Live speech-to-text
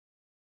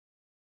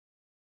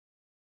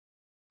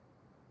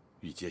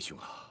玉阶兄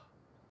啊，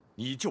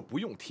你就不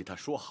用替他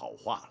说好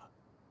话了。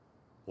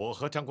我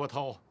和张国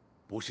焘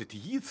不是第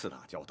一次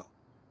打交道，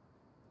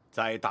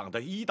在党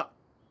的一大，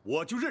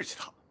我就认识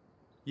他。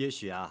也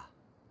许啊，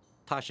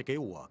他是给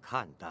我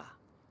看的。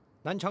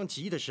南昌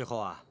起义的时候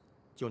啊，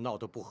就闹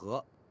得不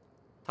和，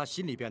他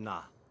心里边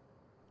呐，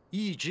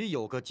一直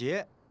有个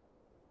结。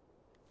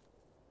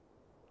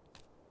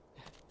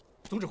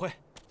总指挥，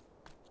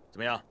怎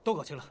么样？都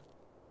搞清了。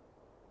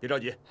别着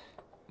急，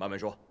慢慢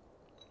说。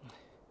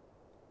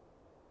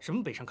什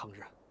么北上抗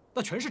日，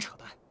那全是扯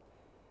淡。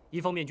一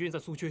方面军在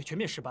苏区全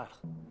面失败了，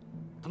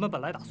他们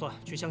本来打算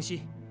去湘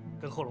西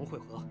跟贺龙会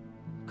合，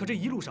可这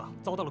一路上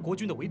遭到了国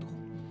军的围堵，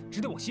只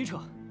得往西撤。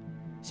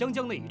湘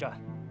江那一战，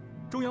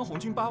中央红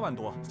军8万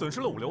多，损失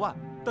了5、6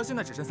万，到现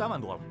在只剩3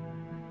万多了。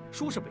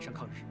说是北上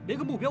抗日，连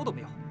个目标都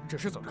没有，只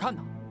是走着看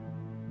呢。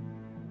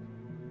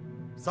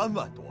3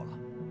万多了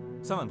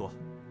，3万多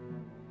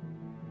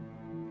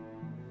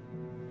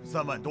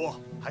，3万多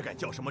还敢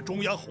叫什么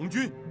中央红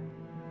军？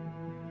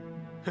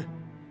哼，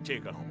这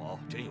个老毛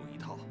真有一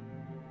套。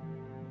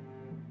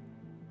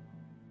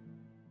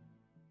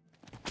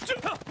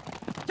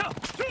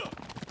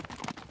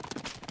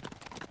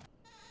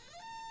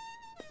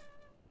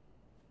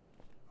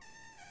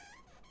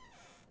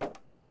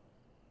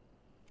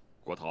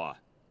国焘啊！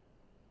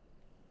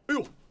哎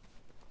呦，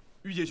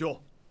玉阶兄，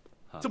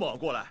这么晚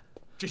过来，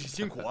真是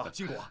辛苦啊，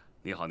辛苦啊！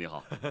你好，你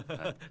好。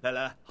来来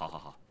来，好好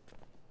好，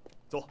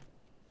坐，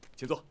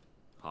请坐。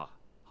好，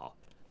好。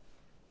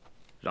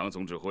让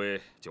总指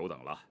挥久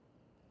等了，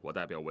我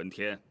代表文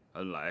天、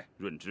恩来、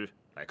润之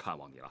来看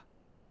望你了。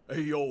哎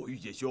呦，玉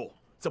阶兄，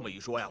这么一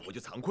说呀，我就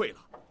惭愧了。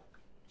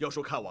要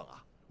说看望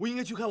啊，我应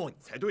该去看望你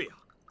才对呀。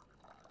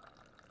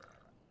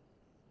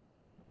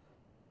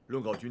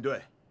论稿军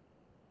队，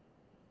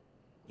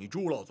你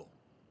朱老总，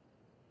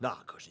那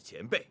可是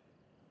前辈。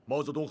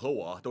毛泽东和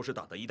我都是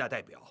党的一大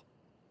代表，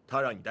他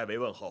让你代为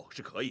问候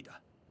是可以的。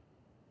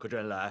可这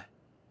人来，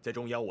在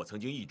中央我曾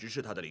经一直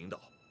是他的领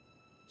导，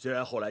虽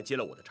然后来接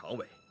了我的常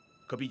委，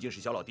可毕竟是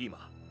小老弟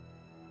嘛。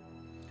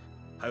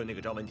还有那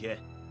个张闻天，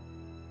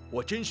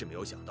我真是没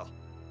有想到，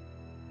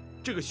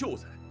这个秀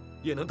才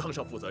也能当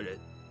上负责人。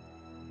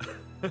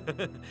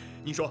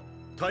你说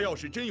他要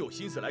是真有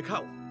心思来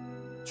看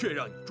我，却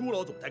让你朱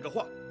老总带个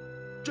话，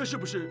这是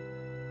不是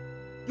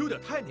有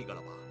点太那个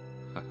了吧？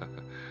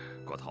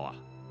国焘啊，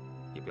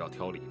你不要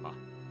挑理嘛。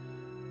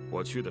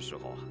我去的时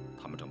候啊，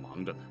他们正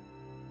忙着呢，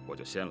我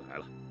就先来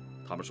了。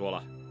他们说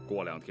了，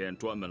过2天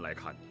专门来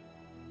看你。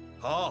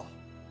好，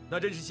那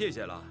真是谢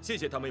谢了，谢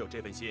谢他们有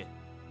这份心。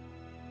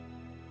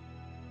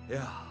哎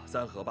呀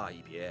，3和罢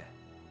一别，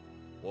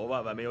我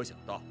万万没有想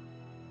到，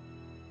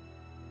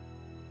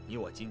你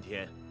我今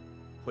天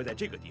会在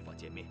这个地方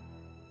见面。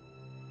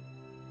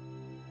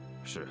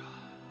是啊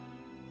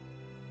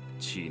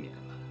，7年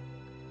了。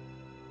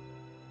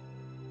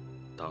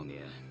当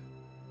年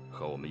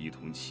和我们一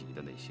同起义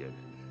的那些人，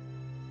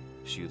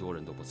许多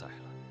人都不在了。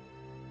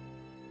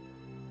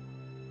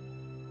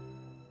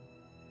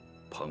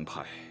彭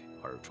湃、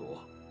尔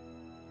卓，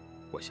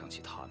我想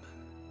起他们，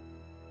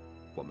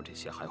我们这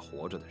些还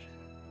活着的人，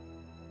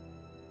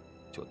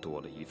就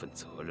多了一份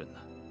责任呢。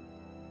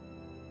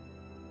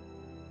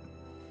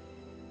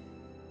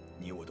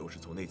你我都是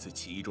从那次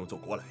起义中走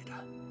过来的，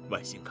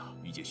万幸啊，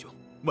于阶兄，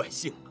万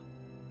幸啊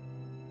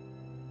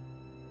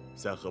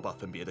！3和罢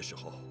分别的时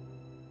候，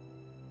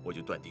我就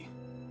断定，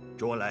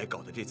周恩来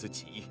搞的这次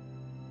起义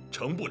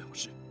成不了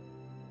事，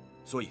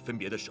所以分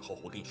别的时候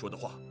我跟你说的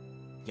话，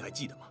你还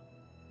记得吗？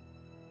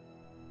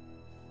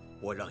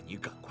我让你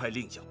赶快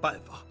另想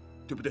办法，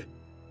对不对？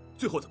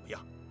最后怎么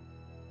样？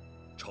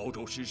潮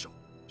州失守，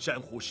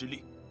珊瑚失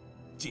利，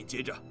紧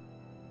接着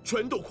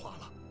全都垮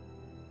了，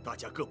大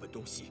家各奔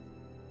东西，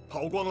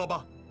跑光了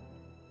吧？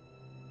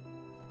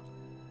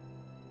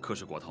可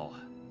是国焘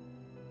啊，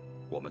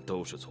我们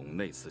都是从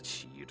那次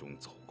起义中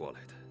走过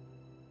来的。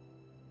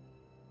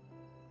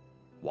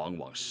往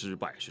往失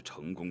败是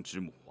成功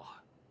之母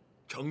啊！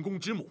成功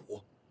之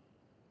母？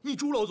你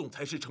朱老总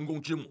才是成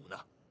功之母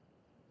呢！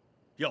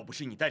要不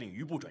是你带领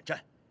余部转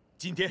战，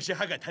今天谁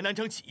还敢谈南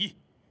昌起义？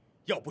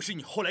要不是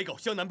你后来搞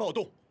湘南暴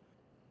动，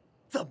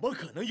怎么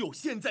可能有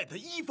现在的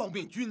1方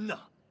面军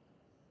呢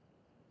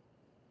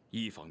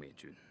？1方面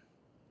军，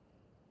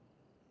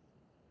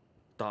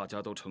大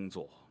家都称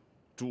作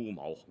朱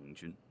毛红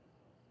军，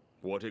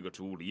我这个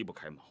朱离不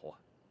开毛啊。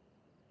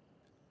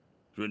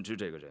润之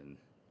这个人，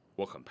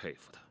我很佩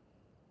服他。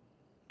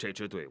这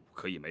支队伍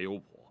可以没有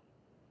我，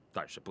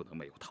但是不能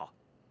没有他。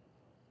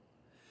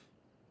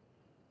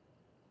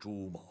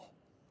朱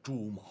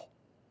毛，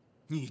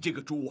你这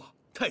个猪啊，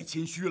太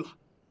谦虚了。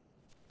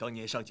当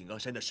年上井冈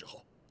山的时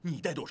候，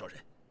你带多少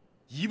人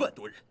？1万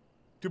多人，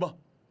对吧？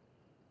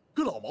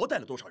可老毛带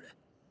了多少人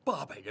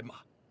？800人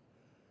马，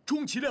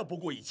充其量不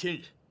过1000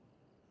人。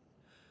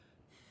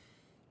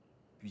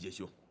于阶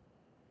兄，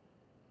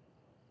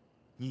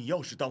你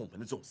要是当我们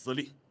的总司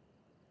令，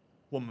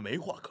我们没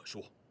话可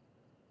说。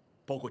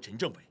包括陈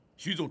政委、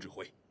徐总指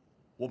挥，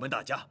我们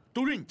大家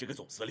都认你这个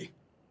总司令。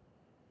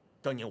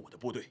当年我的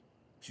部队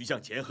徐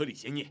向前和李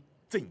先念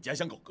在你家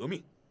乡搞革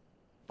命，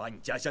把你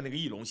家乡那个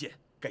义隆县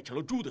改成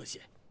了朱德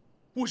县，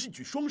我是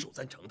举双手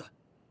赞成的。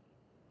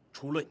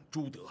除了你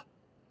朱德，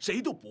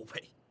谁都不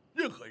配，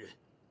任何人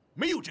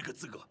没有这个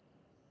资格。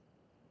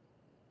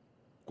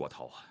国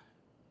焘啊，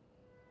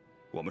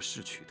我们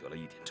是取得了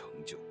一点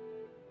成就，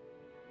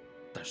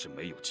但是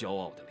没有骄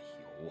傲的理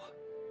由啊。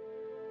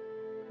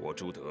我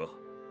朱德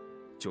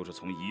就是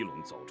从仪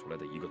陇走出来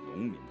的一个农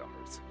民的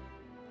儿子，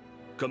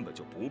根本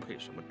就不配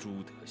什么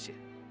朱德县。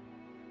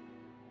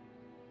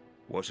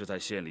我是在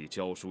县里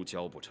教书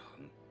教不成，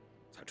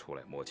才出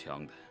来摸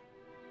枪的。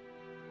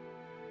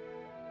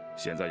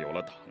现在有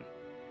了党，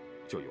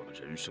就有了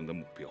人生的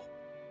目标，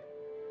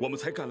我们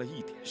才干了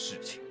一点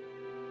事情。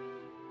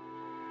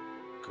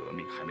革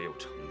命还没有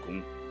成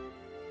功，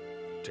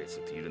这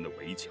次敌人的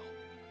围剿，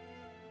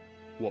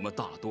我们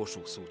大多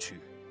数苏区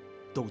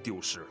都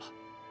丢失了。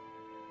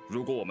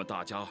如果我们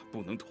大家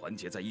不能团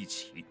结在一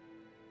起，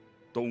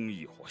东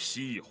一伙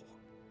西一伙，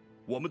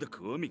我们的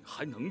革命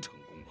还能成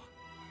功吗？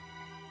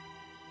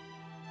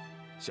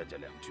现在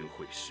两军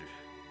会师，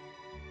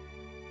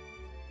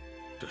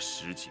这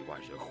10几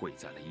万人汇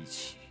在了一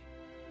起，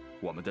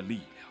我们的力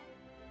量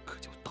可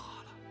就大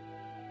了。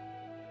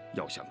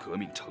要想革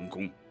命成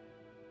功，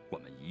我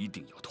们一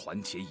定要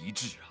团结一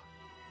致啊！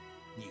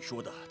你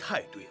说的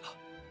太对了。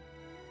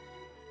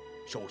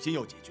首先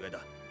要解决的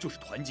就是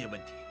团结问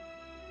题。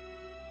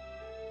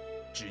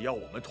只要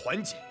我们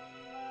团结，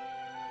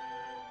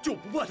就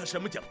不怕他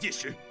什么蒋介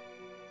石。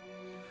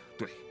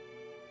对。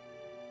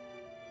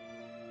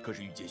可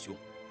是玉阶兄，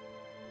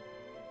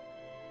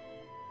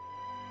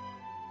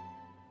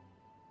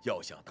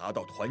要想达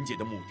到团结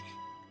的目的，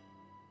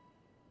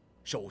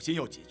首先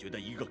要解决的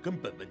一个根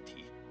本问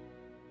题。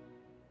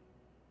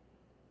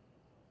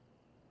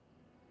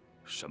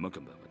什么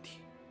根本问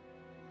题？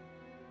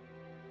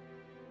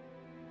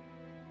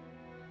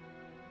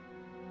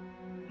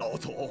老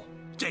总，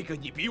这个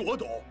你比我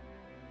懂。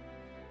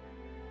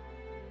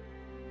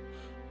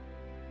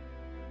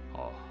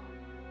哦，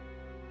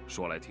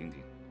说来听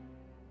听。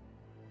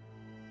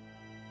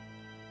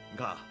你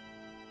看啊，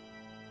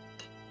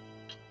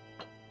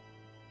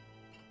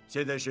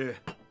现在是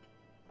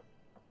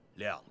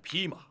2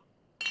匹马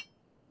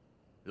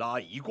拉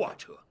一挂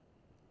车，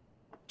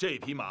这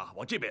匹马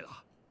往这边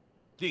拉，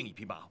另一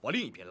匹马往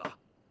另一边拉。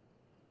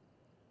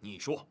你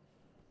说，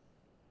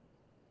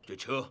这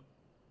车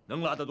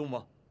能拉得动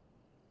吗？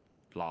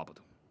拉不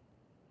动，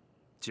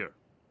劲儿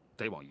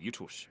得往一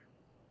处使。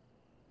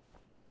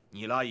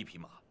你拉一匹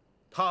马，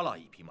他拉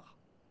一匹马，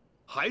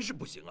还是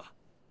不行啊。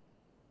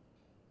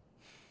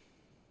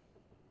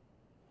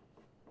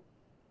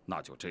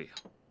那就这样。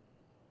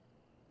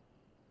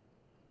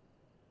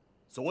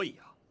所以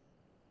啊，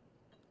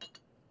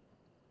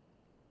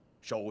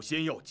首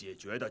先要解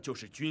决的就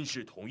是军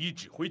事统一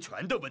指挥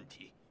权的问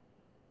题，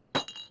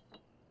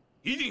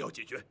一定要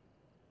解决。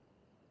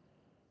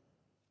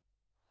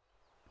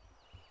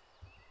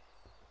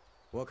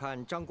我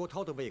看张国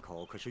焘的胃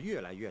口可是越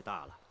来越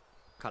大了，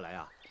看来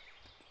啊，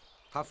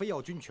他非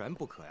要军权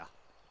不可呀。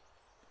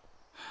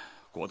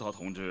国焘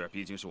同志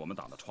毕竟是我们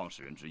党的创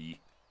始人之一，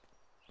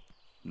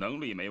能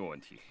力没有问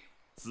题，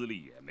资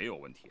历也没有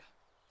问题啊。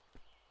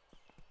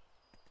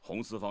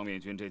红四方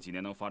面军这几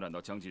年能发展到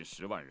将近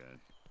10万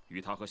人，与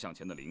他和向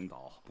前的领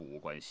导不无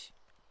关系。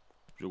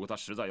如果他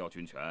实在要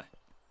军权，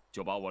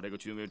就把我这个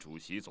军委主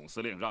席、总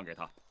司令让给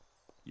他，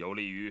有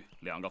利于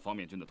2个方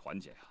面军的团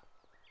结啊。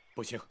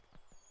不行，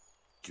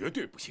绝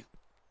对不行，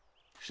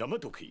什么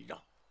都可以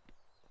让。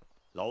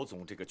老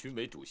总这个军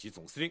委主席、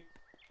总司令，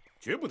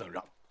绝不能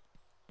让。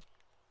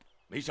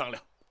没商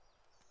量，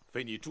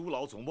非你朱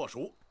老总莫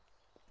属。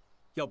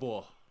要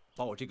不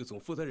把我这个总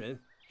负责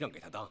人让给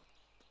他当？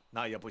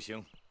那也不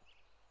行。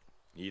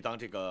你当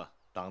这个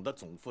党的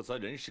总负责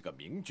人是个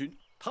明君，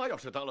他要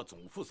是当了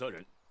总负责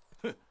人，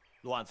哼，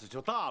乱子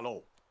就大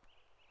喽。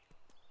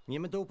你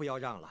们都不要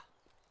让了，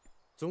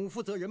总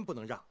负责人不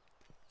能让，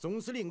总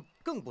司令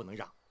更不能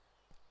让，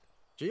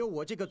只有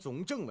我这个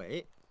总政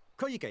委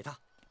可以给他。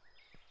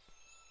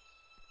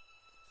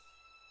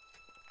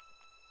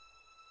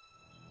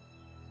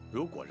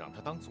如果让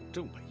他当总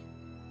政委，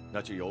那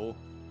就由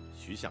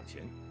徐向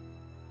前、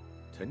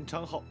陈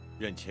昌浩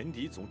任前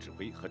敌总指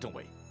挥和政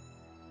委，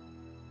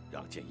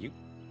让建英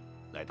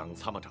来当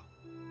参谋长。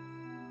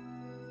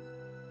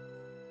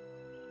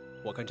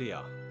我看这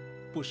样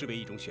不失为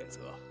一种选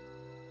择。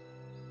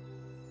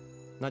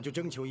那就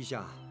征求一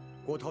下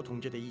国焘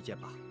同志的意见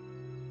吧。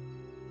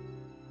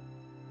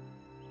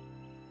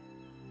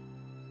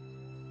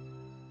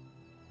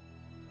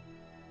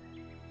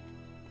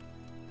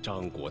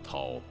张国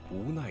焘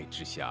无奈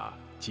之下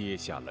接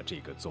下了这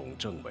个总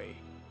政委，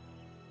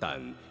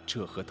但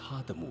这和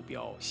他的目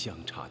标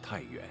相差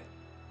太远，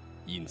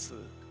因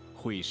此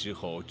会师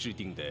后制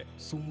定的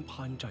松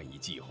潘战役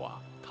计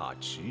划，他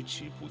迟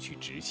迟不去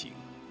执行。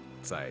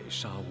在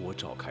沙窝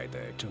召开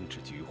的政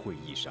治局会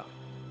议上，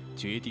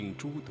决定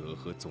朱德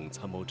和总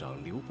参谋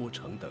长刘伯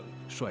承等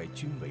率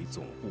军委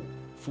总部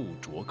赴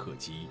卓克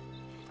基，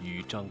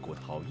与张国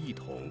焘一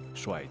同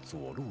率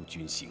左路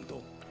军行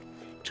动。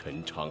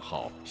陈昌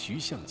浩、徐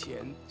向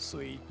前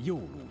随右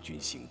路军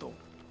行动，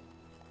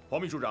黄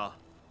秘书长，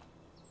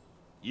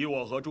以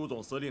我和朱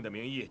总司令的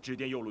名义致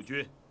电右路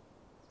军，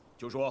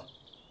就说：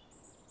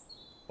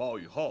暴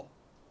雨后，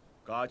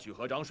嘎曲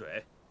河涨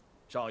水，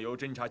上游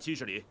侦察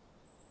70里，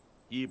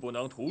亦不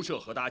能涂设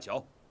和搭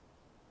桥，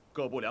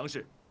各部粮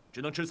食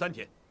只能吃3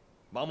天，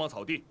茫茫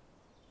草地，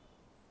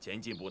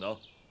前进不能，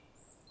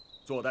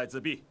坐待自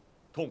毙，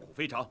痛苦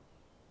非常。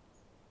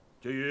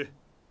决于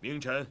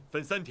明晨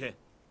分3天，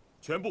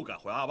全部赶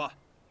回阿坝。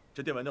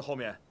这电文的后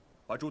面，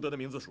把朱德的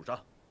名字署上。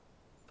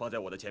 放在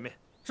我的前面。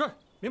是，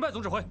明白，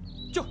总指挥。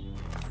就。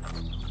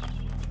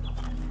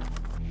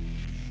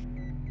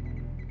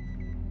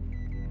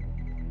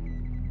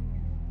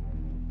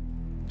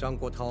张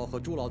国焘和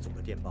朱老总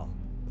的电报，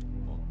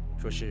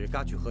说是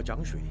嘎曲河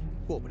涨水，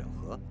过不了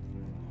河。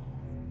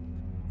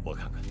我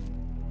看看，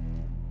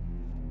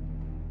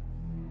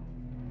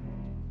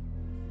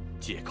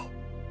借口。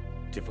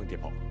这封电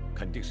报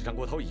肯定是张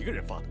国焘一个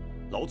人发的，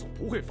老总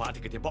不会发这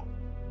个电报。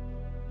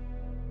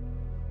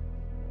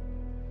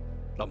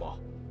老毛。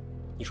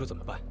 你说怎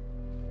么办？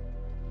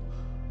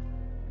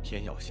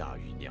天要下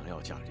雨，娘要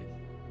嫁人，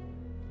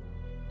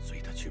随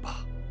他去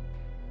吧。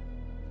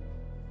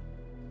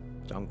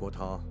张国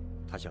焘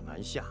他想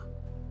南下，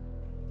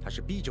他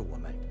是逼着我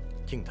们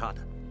听他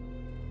的。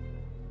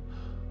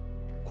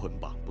捆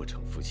绑不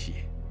成夫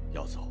妻，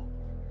要走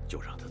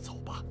就让他走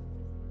吧。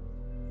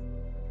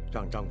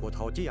让张国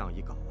焘这样一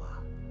搞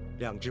啊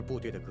，2支部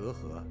队的隔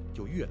阂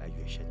就越来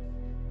越深，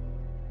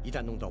一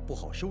旦弄到不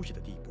好收拾的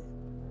地步。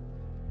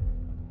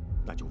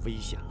 那就危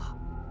险了。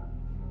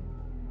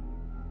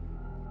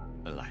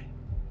恩来，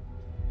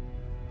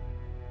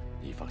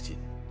你放心，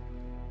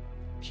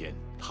天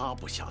塌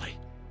不下来。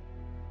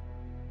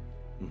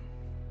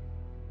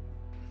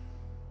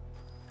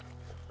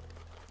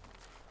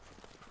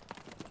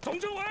总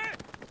政委，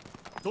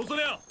总司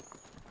令，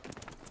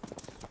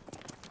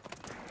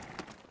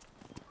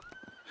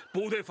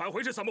部队返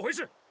回是怎么回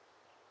事？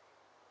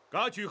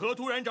嘎曲河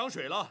突然涨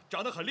水了，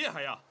涨得很厉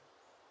害呀！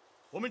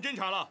我们侦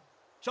察了。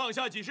 上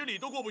下几10里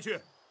都过不去，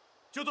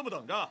就这么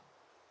等着，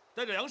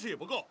带着粮食也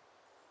不够，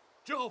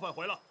只好返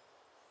回了。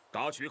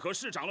嘎曲河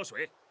是涨了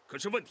水，可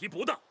是问题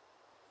不大，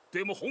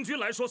对我们红军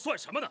来说算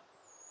什么呢？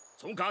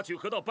从嘎曲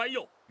河到班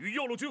右与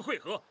右路军会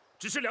合，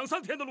只是2、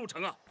3天的路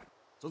程啊！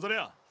总司令，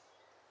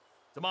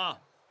怎么，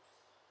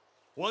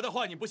我的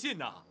话你不信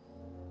呐？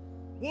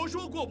我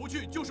说过不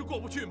去就是过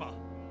不去嘛。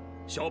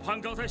小潘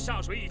刚才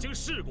下水已经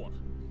试过了，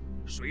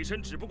水深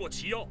只不过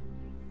齐腰。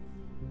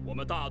 我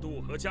们大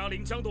渡和嘉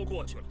陵江都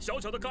过去了，小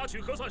小的嘎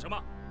曲河算什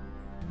么？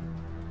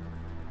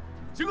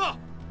行啊，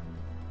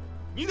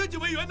你的警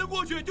卫员能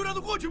过去就让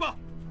他过去吧。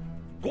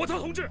国焘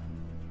同志，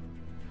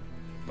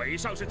北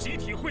上是集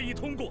体会议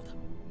通过的，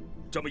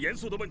这么严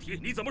肃的问题，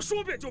你怎么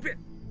说变就变？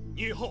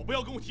你以后不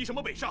要跟我提什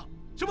么北上，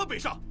什么北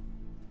上，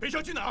北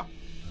上去哪儿？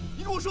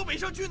你跟我说北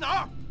上去哪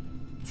儿？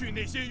去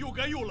那些又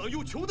干又冷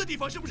又穷的地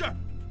方，是不是？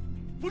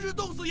不是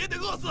冻死也得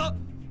饿死。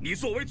你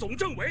作为总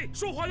政委，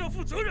说话要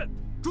负责任。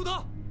朱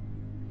德。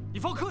 你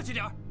放客气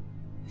点儿，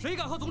谁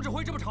敢和总指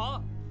挥这么吵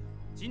啊？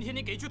今天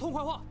你给句痛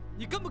快话，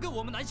你跟不跟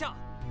我们南下？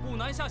不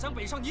南下想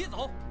北上你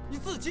走，你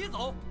自己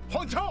走。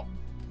黄超，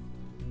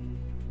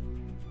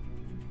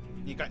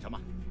你干什么？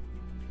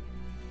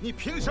你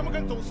凭什么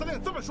跟总司令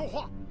这么说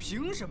话？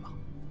凭什么？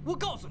我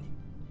告诉你，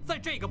在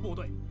这个部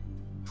队，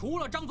除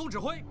了张总指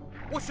挥，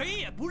我谁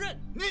也不认。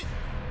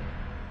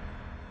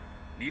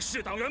你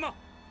是党员吗？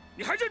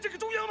你还认这个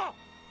中央吗？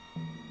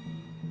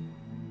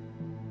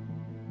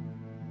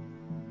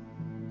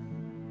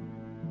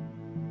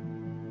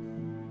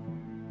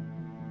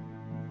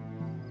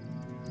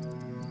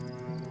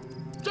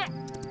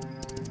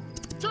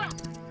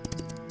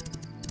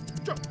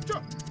 这，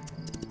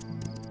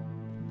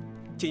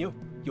建英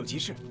有急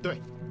事。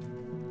对，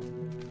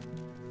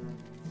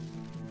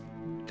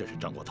这是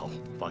张国焘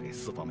发给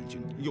4方面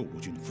军右路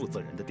军负责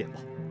人的电报。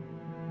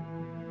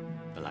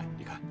恩来，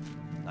你看，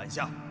南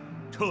下，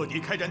彻底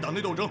开展党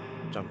内斗争。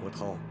张国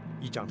焘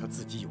依仗他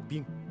自己有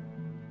兵，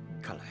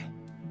看来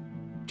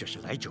这是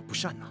来者不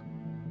善呐。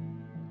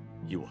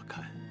依我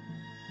看，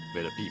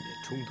为了避免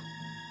冲突，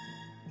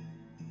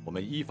我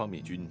们1方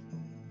面军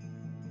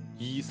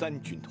13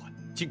军团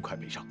尽快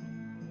北上。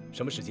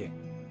 什么时间？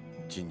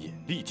今夜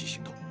立即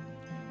行动。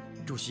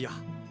主席啊，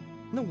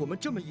那我们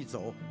这么一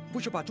走，不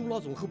是把朱老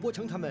总和波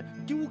成他们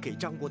丢给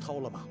张国焘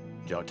了吗？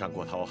只要张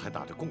国焘还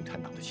打着共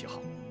产党的旗号，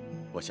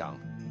我想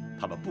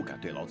他们不敢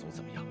对老总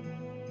怎么样。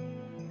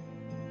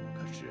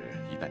可是，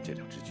一旦这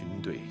2支军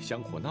队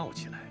相互闹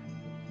起来，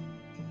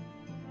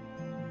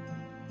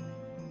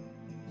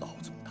老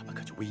总他们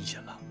可就危险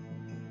了。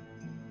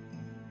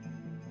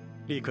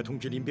立刻通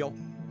知林彪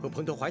和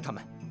彭德怀他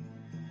们，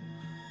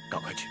赶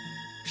快去。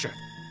是。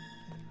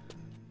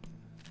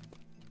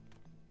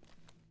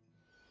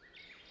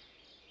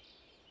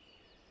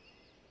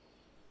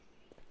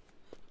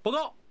报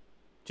告，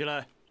进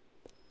来。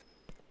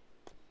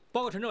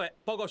报告陈政委，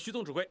报告徐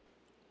总指挥。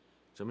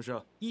什么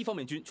事？1方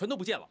面军全都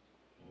不见了。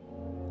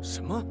什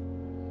么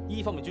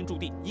？1方面军驻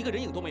地一个人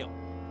影都没有，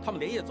他们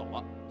连夜走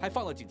了，还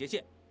放了警戒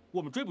线。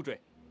我们追不追？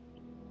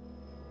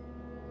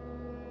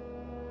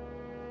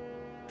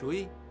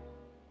追？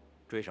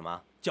追什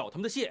么？缴他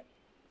们的械。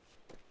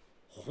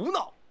胡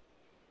闹！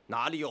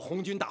哪里有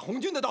红军打红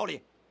军的道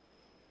理？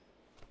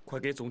快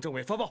给总政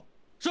委发报。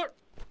是。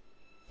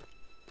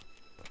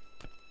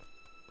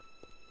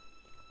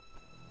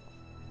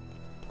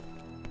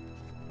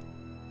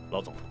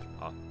老总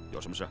啊，有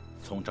什么事？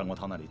从张国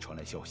焘那里传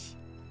来消息，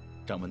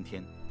张闻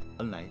天、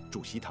恩来、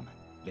主席他们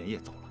连夜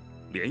走了。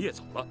连夜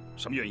走了？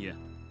什么原因？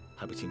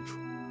还不清楚。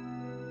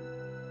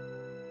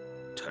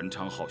陈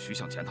昌浩、徐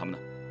向前他们呢？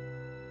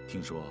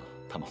听说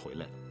他们回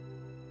来了。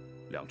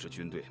两支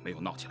军队没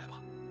有闹起来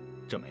吧？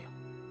这没有，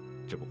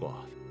只不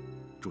过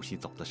主席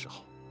走的时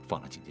候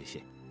放了警戒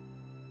线。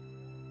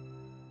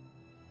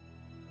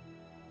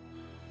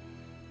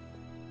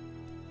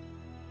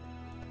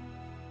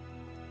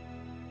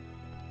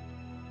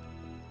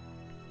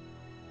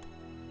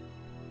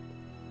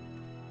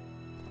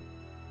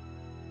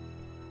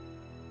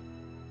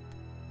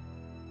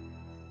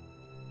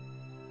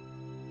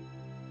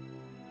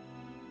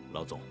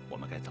老总，我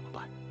们该怎么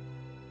办？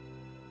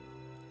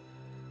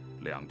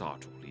两大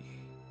主力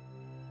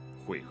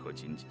会合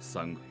仅仅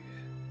3个月，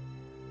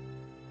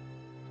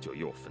就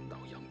又分道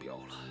扬镳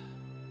了。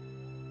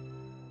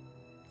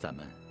咱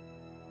们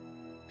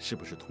是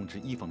不是通知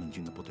一方面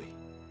军的部队，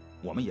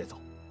我们也走？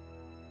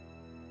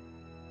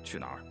去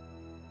哪儿？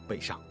北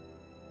上。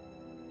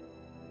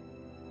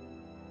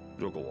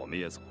如果我们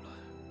也走了，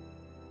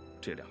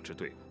这两支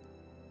队伍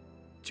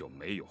就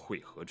没有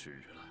会合之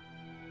日了。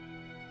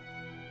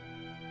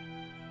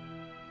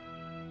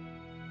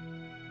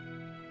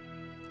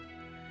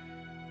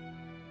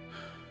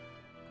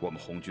我们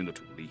红军的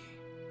主力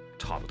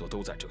差不多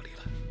都在这里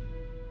了，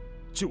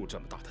就这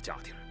么大的家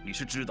底儿，你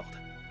是知道的。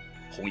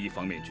红一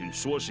方面军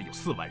说是有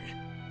4万人，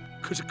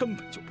可是根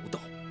本就不到。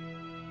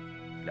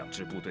两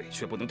支部队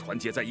却不能团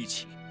结在一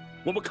起，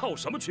我们靠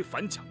什么去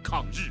反蒋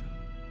抗日啊？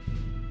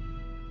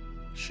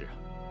是啊，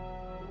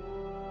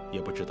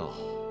也不知道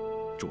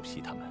主席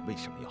他们为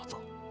什么要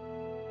走。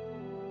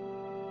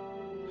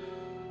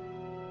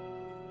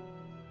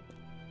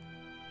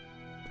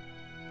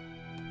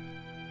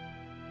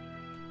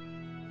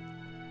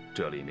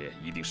这里面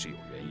一定是有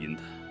原因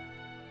的，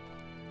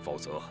否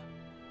则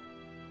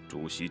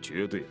主席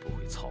绝对不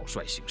会草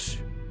率行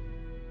事。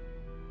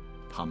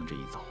他们这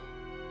一走，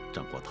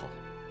张国焘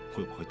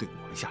会不会对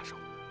我们下手？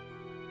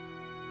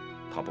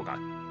他不敢。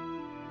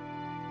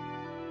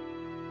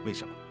为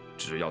什么？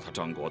只要他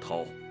张国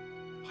焘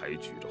还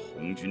举着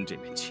红军这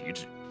面旗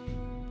帜，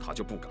他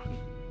就不敢。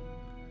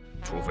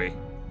除非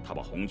他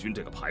把红军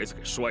这个牌子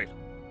给摔了，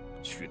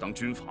去当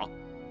军阀。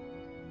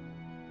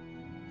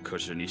可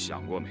是你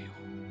想过没有？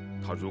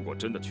他如果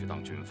真的去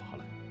当军阀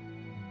了，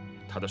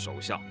他的手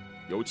下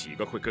有几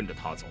个会跟着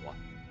他走啊？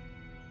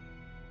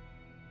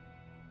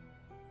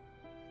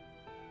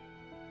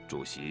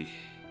主席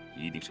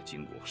一定是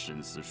经过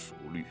深思熟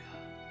虑啊。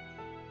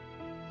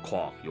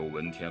况有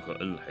文天和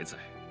恩来在，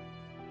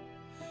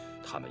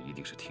他们一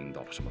定是听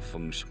到了什么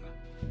风声啊。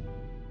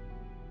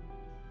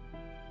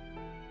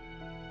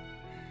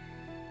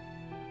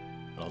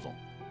老总，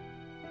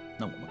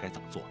那我们该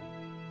怎么做呢？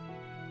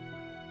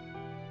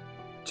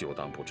就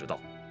当不知道。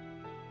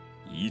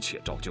一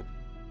切照旧。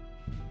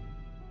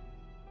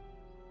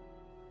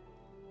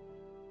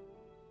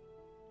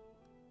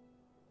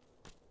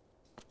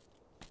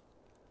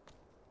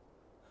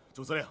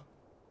总司令。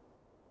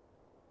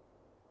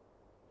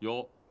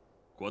哟，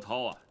国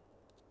焘啊，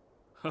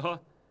呵呵，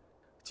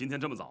今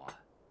天这么早啊？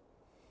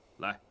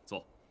来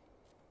坐。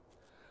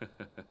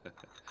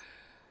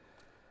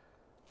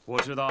我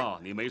知道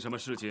你没什么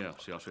事情，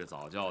是要睡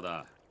早觉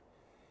的。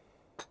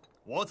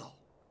我早？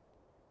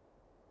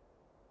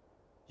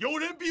有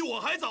人比我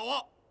还早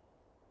啊！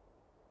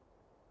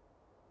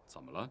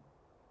怎么了？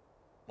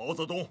毛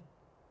泽东、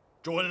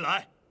周恩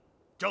来、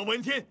张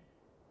闻天，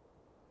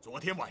昨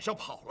天晚上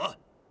跑了。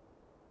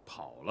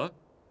跑了？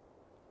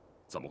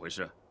怎么回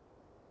事？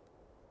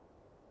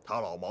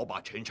他老毛把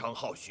陈昌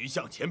浩、徐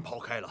向前抛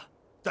开了，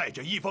带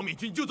着一方面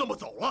军就这么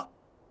走了。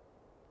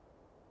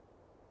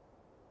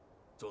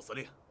总司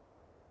令，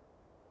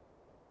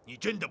你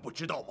真的不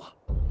知道吗？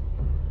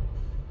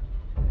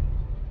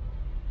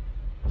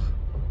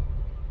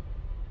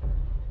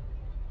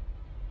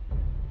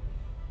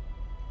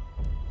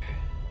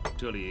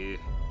这里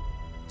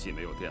既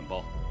没有电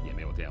报，也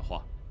没有电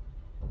话，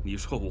你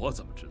说我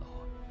怎么知道啊？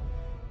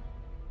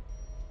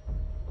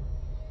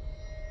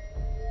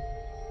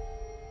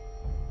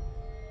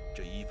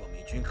这一方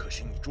面军可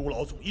是你朱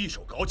老总一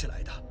手搞起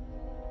来的。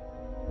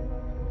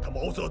他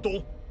毛泽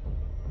东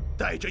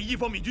带着一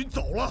方面军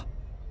走了，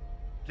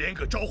连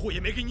个招呼也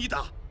没给你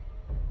打。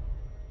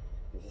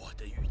我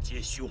的羽阶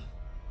兄，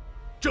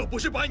这不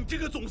是把你这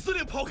个总司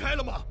令抛开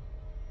了吗？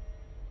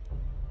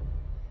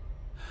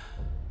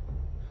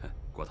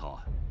国焘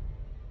啊，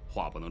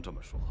话不能这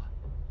么说啊。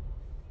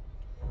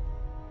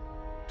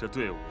这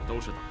队伍都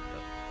是党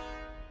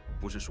的，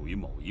不是属于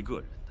某一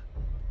个人的。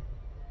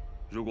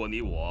如果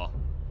你我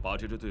把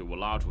这支队伍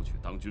拉出去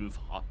当军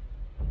阀，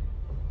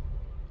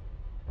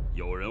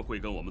有人会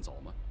跟我们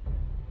走吗？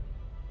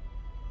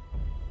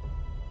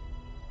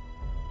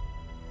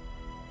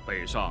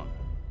北上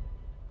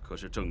可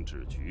是政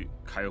治局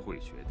开会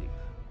决定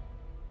的。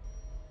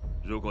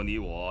如果你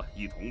我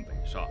一同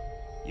北上，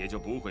也就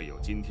不会有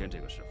今天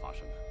这个事发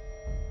生了。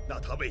那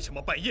他为什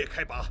么半夜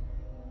开拔？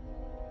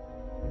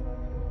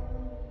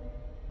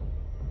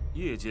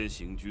夜间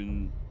行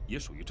军也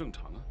属于正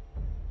常啊。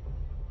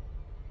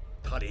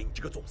他连你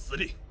这个总司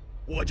令，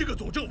我这个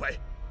总政委，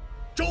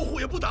招呼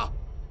也不打，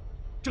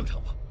正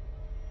常吗？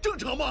正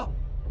常吗？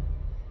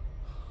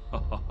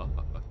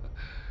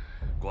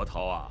国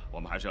焘啊，我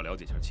们还是要了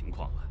解一下情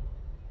况啊。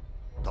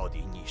到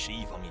底你是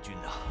一方面军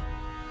啊，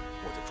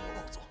我的朱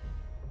老总。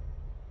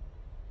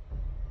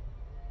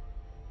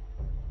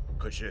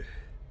可是，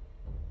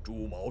朱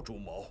毛，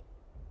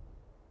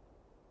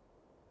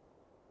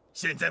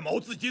现在毛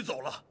自己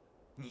走了，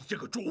你这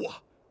个朱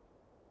啊，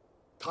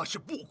他是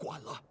不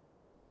管了。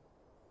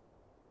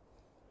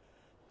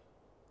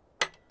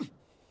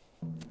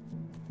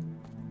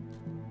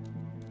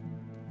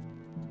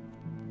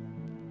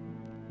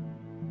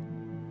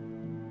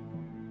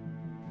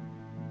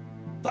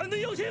反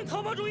对右倾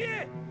讨伐主义！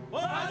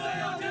反对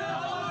右倾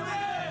讨伐主义！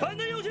反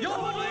对右倾讨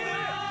伐主义！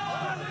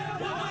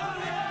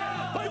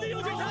反对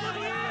右倾讨伐主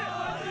义！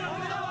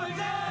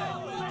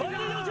反对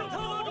右倾讨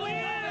伐主义！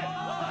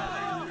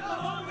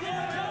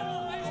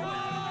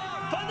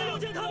反对右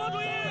倾讨伐主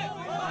义！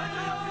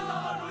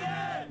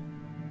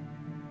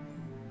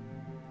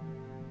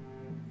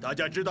大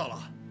家知道了，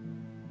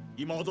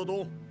以毛泽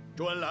东、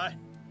周恩来、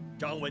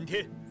张闻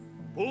天、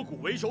博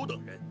古为首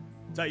等人，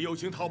在右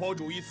倾逃跑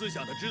主义思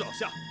想的指导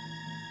下，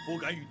不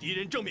敢与敌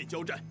人正面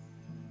交战，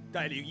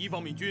带领一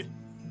方面军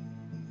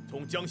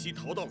从江西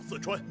逃到了四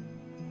川，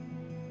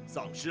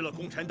丧失了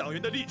共产党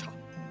员的立场，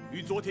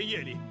于昨天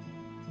夜里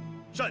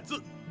擅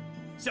自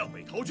向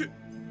北逃去。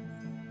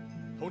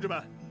同志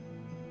们，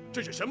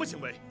这是什么行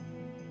为？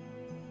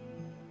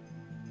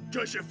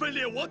这是分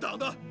裂我党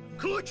的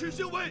可耻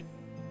行为。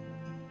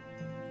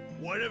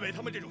我认为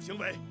他们这种行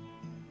为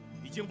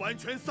已经完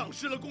全丧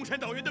失了共产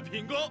党员的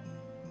品格。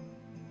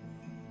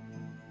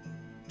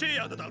这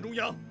样的党中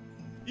央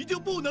已经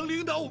不能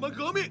领导我们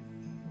革命。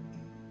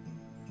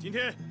今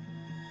天，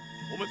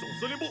我们总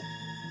司令部、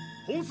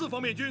红四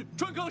方面军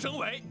川康省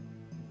委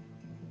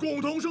共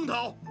同声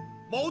讨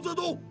毛泽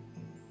东、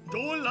周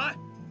恩来、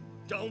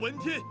张闻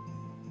天、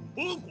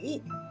博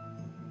古，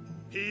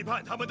批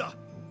判他们的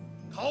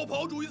逃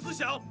跑主义思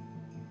想，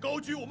高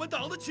举我们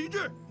党的旗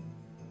帜，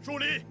树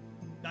立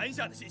南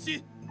下的信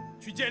心，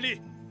去建立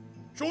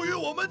属于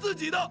我们自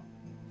己的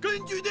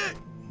根据地。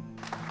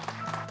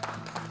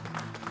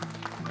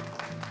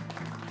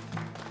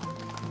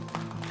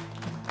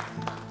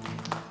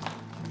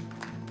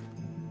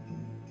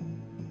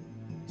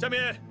下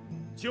面，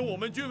请我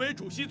们军委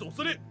主席总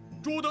司令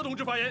朱德同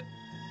志发言。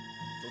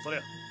总司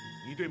令，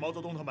你对毛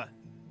泽东他们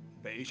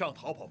北上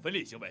逃跑分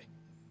裂行为，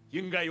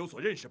应该有所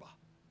认识吧？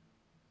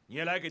你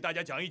也来给大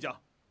家讲一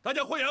讲，大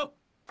家欢迎。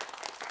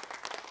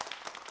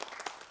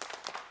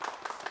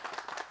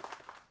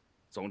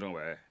总政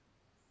委，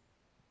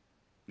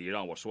你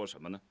让我说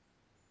什么呢？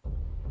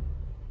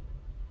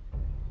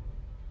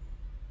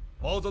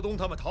毛泽东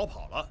他们逃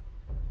跑了，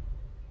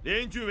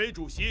连军委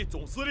主席、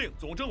总司令、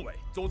总政委、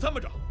总参谋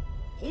长、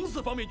红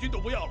四方面军都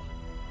不要了，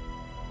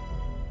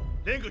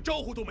连个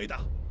招呼都没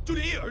打，就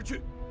连夜而去。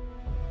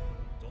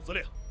总司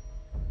令，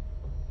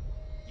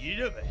你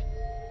认为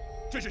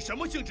这是什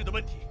么性质的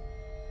问题？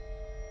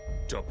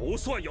这不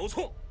算有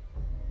错。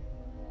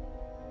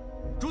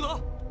朱德，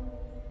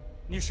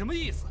你什么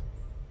意思？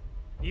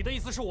你的意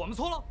思是我们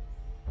错了？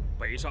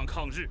北上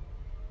抗日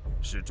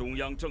是中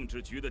央政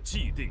治局的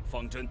既定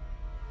方针，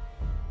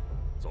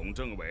总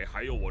政委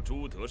还有我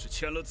朱德是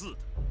签了字的，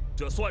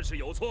这算是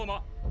有错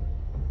吗？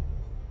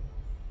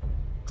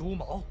朱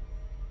毛，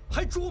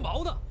还朱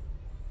毛呢？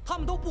他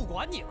们都不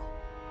管你了，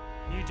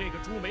你这个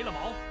猪没了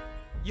毛，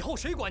以后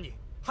谁管你？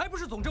还不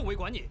是总政委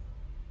管你？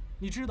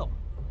你知道吗？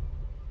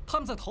他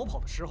们在逃跑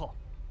的时候，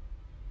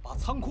把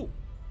仓库、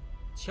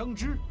枪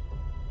支、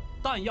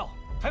弹药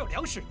还有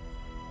粮食、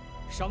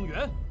伤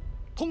员，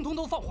通通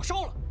都放火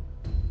烧了。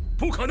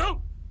不可能！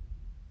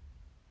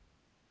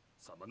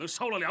怎么能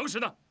烧了粮食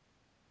呢？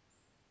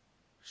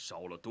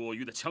烧了多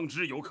余的枪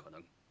支有可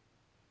能，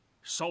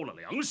烧了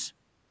粮食，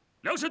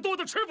粮食多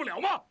的吃不了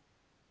吗？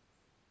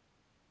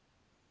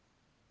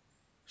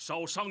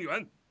烧伤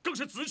员更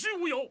是子虚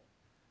乌有。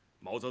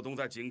毛泽东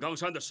在井冈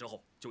山的时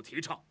候就提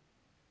倡，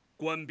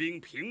官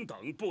兵平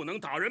等，不能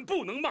打人，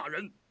不能骂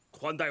人，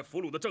宽待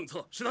俘虏的政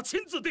策是他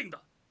亲自定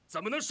的，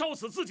怎么能烧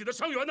死自己的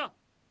伤员呢？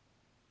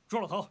朱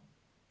老头，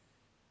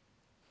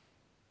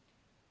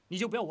你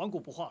就不要顽固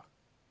不化了。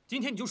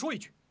今天你就说一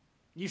句，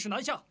你是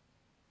南下，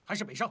还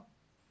是北上？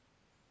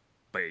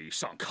北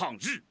上抗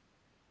日。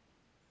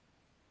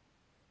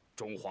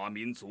中华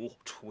民族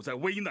处在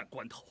危难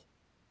关头，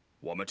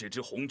我们这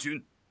支红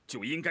军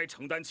就应该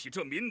承担起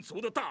这民族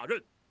的大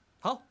任。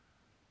好，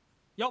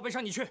要北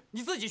上你去，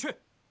你自己去，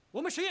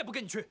我们谁也不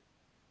跟你去。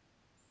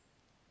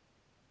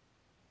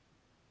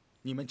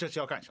你们这是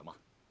要干什么？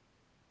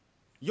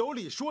有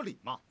理说理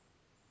嘛！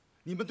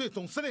你们对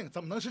总司令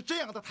怎么能是这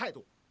样的态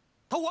度？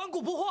他顽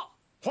固不化。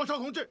黄少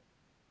同志，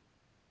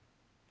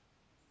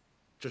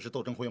这是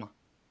斗争会吗？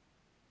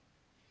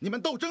你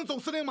们斗争总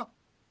司令吗？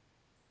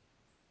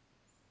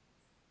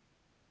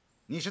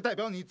你是代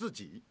表你自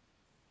己，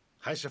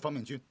还是方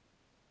面军？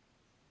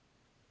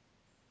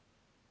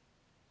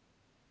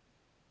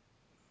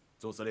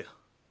总司令，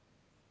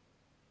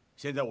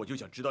现在我就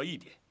想知道一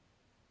点，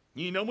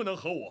你能不能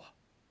和我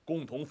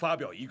共同发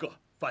表一个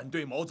反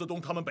对毛泽东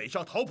他们北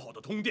上逃跑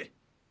的通电？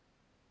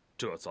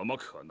这怎么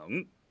可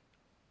能？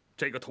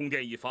这个通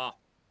电一发，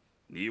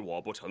你我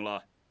不成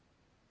了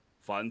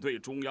反对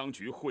中央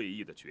局会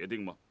议的决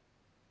定吗？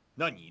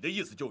那你的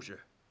意思就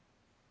是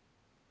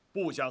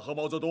不想和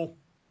毛泽东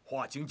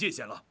划清界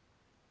限了？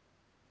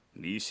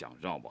你想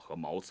让我和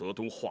毛泽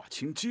东划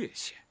清界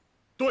限？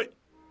对。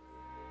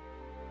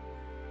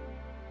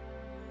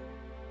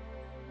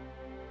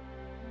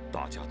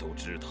大家都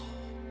知道，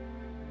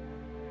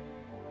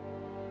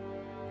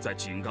在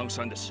井冈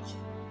山的时候，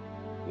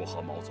我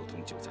和毛泽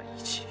东就在一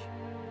起。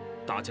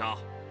大家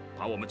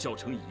把我们叫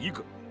成一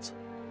个名字：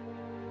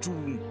朱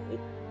毛。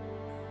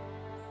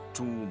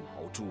朱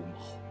毛，朱毛。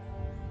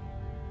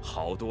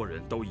好多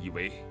人都以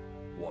为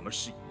我们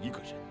是一个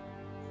人。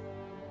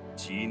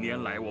几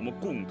年来，我们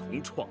共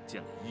同创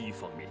建了一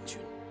方面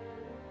军，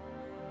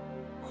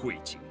会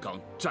井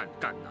冈，战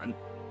赣南，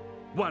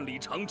万里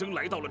长征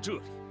来到了这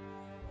里。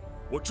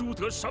我朱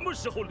德什么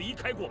时候离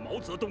开过毛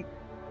泽东？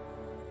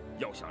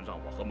要想让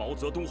我和毛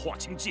泽东划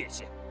清界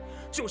限，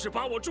就是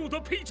把我朱德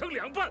劈成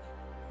两半，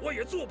我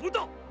也做不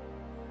到。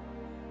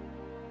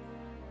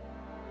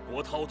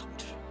国焘同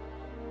志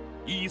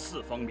，1、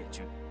4方面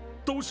军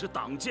都是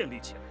党建立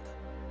起来的，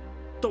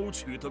都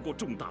取得过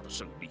重大的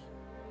胜利，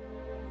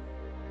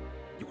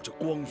有着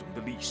光荣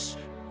的历史，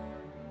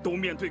都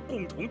面对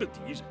共同的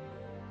敌人。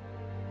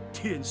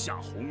天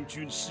下红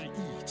军是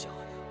一家呀。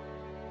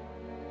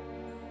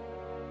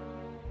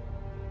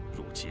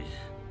如今，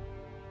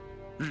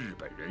日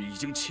本人已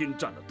经侵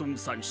占了东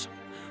3省，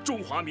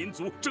中华民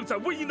族正在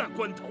危难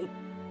关头，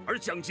而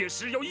蒋介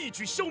石要一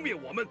举消灭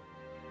我们。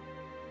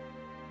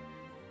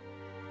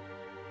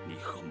你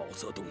和毛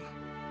泽东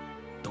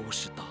都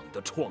是党的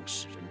创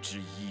始人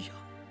之一呀，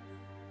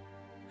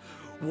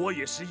我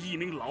也是一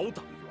名老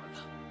党员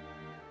了。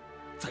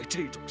在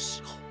这种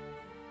时候，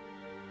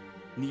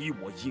你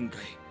我应该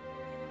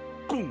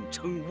共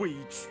称危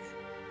局，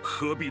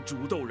何必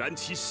煮豆燃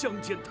其相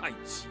煎太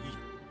急呀？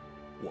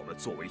我们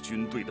作为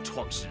军队的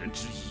创始人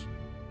之一，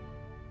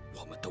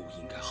我们都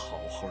应该好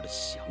好的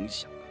想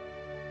想啊！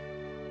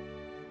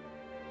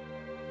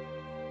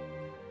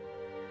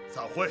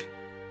散会！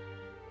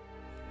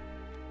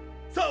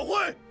散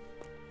会！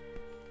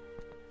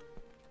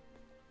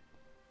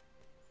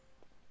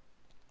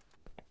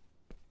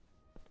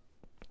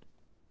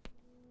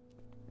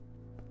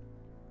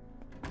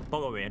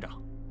报告委员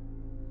长，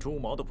朱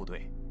毛的部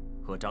队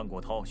和张国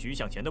焘、徐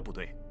向前的部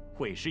队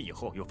会师以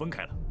后又分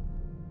开了。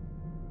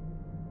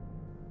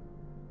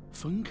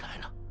分开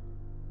了？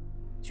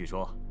据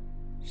说，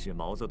是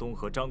毛泽东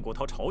和张国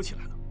焘吵起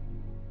来了。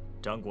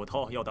张国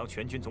焘要当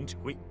全军总指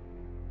挥，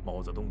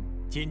毛泽东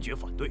坚决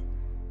反对。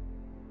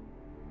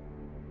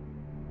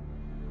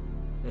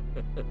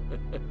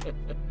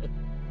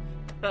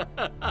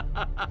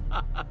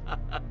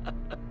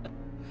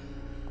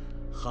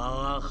好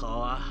啊，好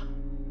啊，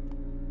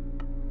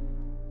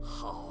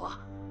好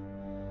啊！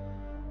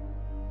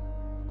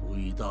古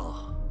语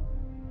道：“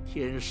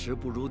天时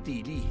不如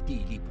地利，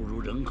地利不如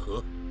人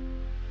和。”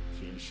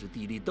天时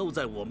地利都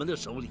在我们的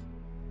手里，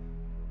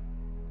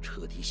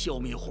彻底消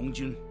灭红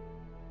军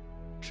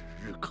指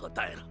日可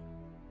待了。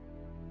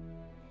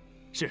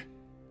是，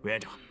委员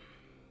长。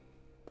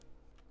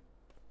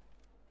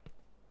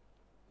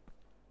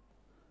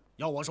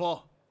要我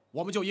说，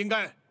我们就应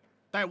该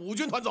带5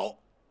军团走。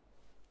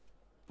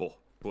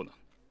不能，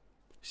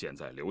现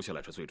在留下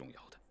来是最重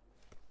要的。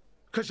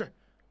可是，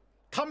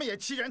他们也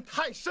欺人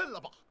太甚了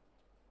吧？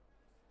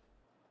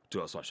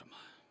这算什么？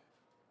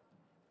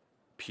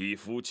匹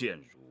夫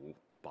见辱，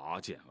拔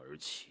剑而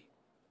起；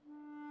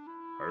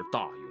而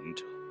大勇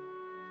者，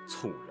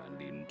猝然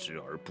临之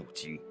而不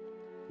惊，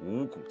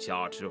无故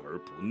加之而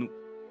不怒。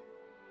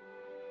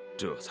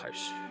这才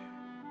是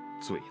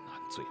最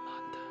难最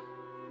难的。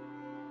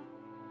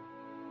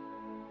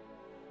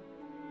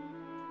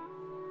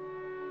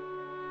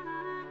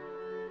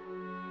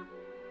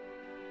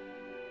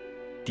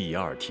第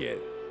2天，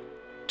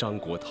张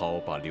国焘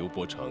把刘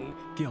伯承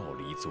调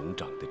离总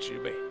长的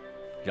职位，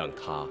让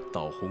他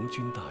到红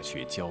军大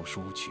学教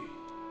书去。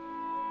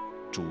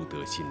朱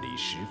德心里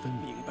十分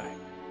明白，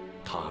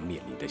他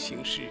面临的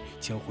形势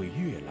将会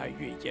越来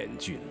越严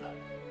峻了。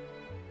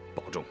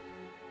保重，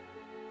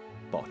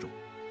保重。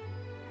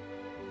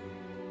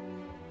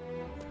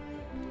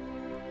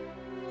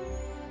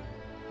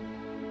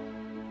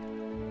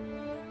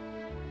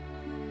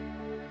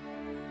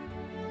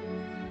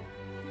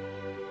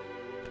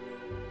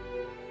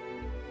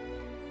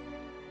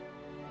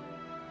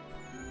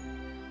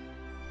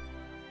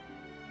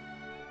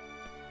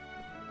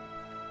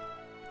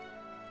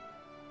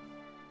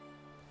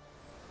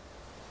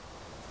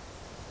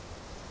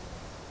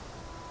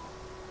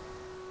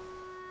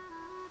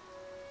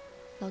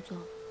老总，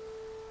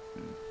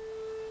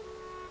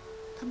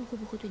他们会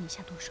不会对你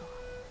下毒手啊？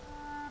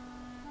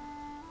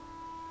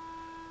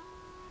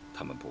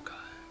他们不敢，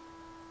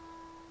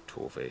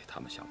除非他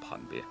们想叛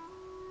变。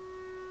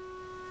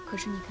可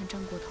是你看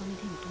张国焘那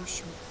天有多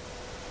凶，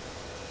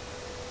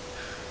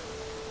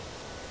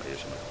没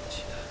什么了不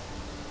起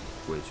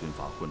的，为军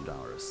阀混战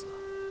而死，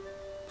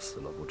死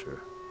了不值。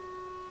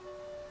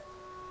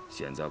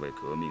现在为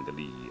革命的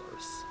利益而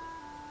死，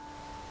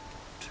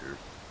值。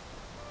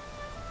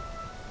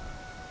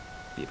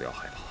你不要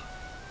害怕，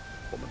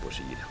我们不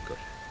是一两个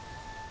人。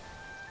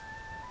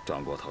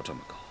张国焘这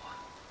么搞啊，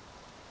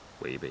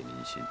违背民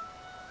心，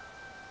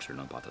只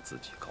能把他自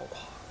己搞垮。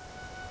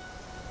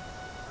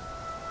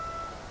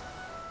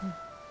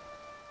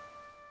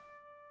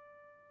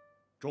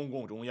中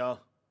共中央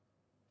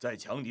在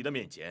强敌的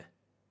面前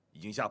已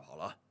经吓跑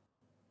了，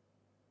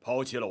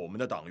抛弃了我们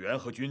的党员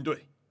和军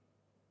队。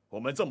我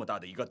们这么大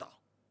的一个党，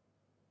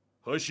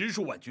和10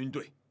数万军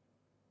队，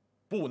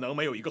不能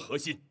没有一个核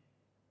心。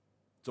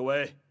作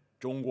为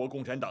中国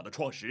共产党的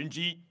创始人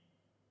之一，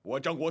我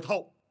张国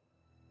焘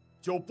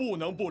就不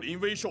能不临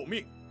危受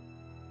命，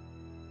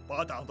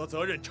把党的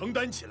责任承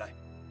担起来。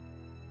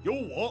由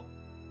我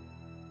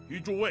与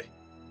诸位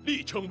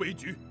力撑危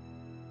局。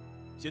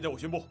现在我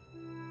宣布，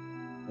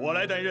我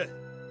来担任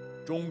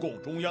中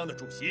共中央的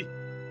主席。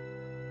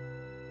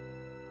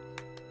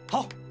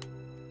好。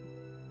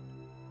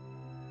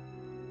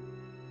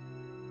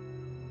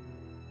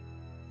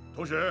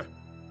同时，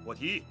我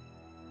提议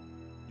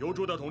由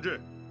朱德同志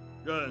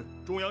任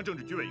中央政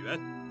治局委员、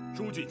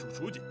书记处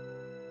书记。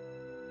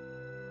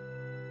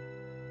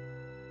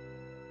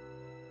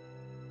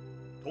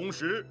同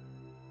时，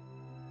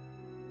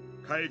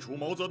开除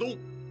毛泽东、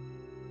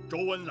周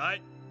恩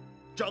来、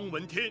张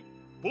闻天、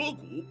博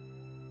古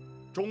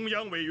中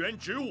央委员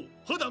职务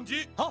和党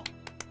籍。好，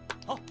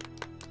好。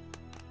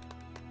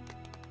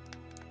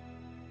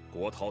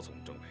国焘总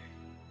政委，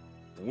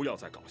不要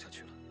再搞下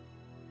去了。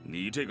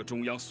你这个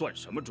中央算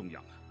什么中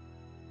央啊？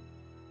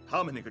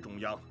他们那个中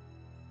央，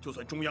就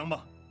算中央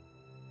吗？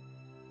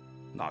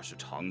那是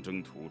长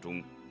征途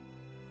中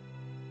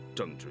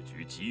政治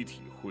局集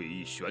体会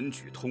议选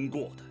举通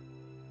过的。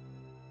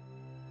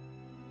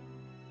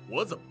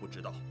我怎么不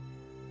知道？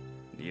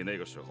你那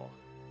个时候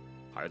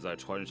还在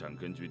川陕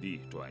根据地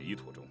转移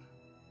途中，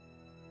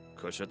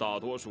可是大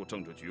多数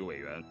政治局委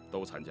员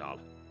都参加了。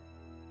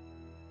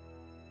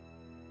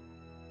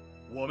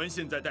我们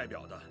现在代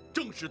表的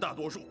正是大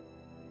多数。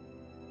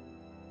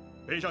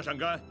北上陕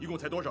甘一共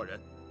才多少人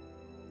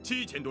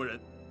？7000多人，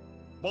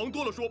往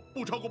多了说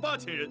不超过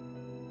8000人。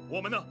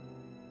我们呢？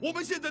我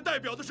们现在代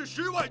表的是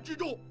10万之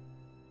众。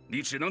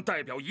你只能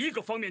代表一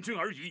个方面军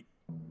而已。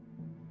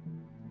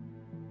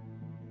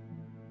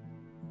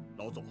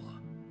老总啊，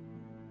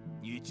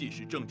你既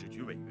是政治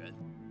局委员，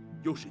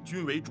又是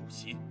军委主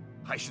席，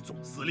还是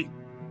总司令，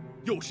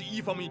又是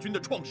1方面军的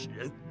创始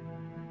人。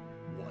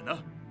我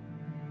呢，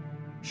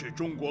是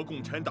中国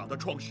共产党的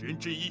创始人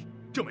之一，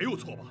这没有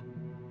错吧？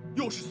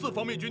又是4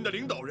方面军的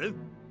领导人，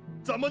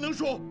怎么能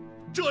说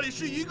这里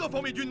是一个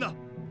方面军呢？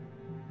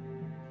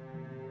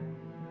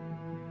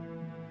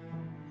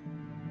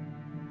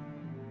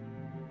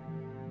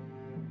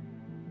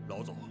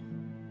老总，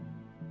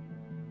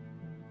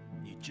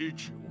你支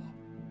持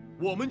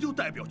我，我们就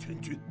代表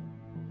全军，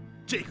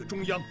这个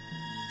中央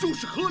就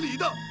是合理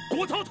的。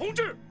国焘同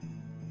志，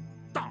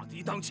大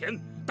敌当前，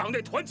党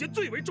内团结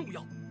最为重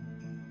要，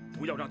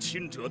不要让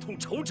亲者痛，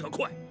仇者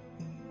快。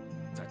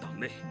在党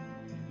内，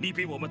你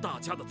比我们大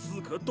家的资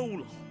格都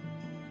老，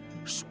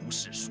孰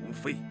是孰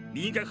非，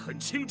你应该很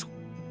清楚。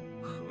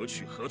何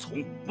去何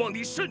从，望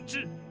你慎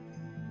之，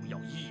不要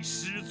一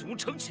失足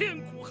成千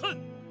古恨。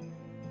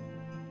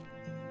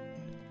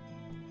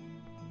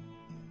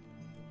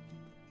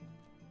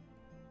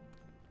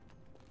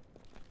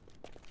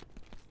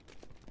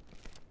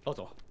老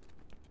总，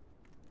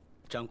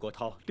张国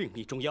焘另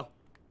立中央，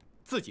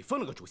自己封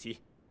了个主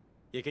席，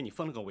也给你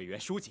封了个委员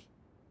书记，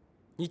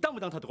你当不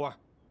当他的官？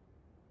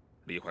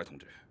李怀同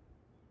志，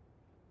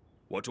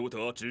我朱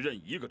德只任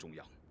一个中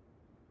央，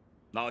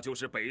那就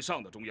是北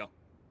上的中央。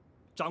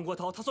张国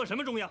焘他算什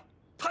么中央？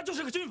他就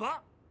是个军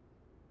阀。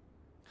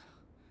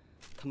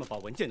他们把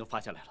文件都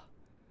发下来了，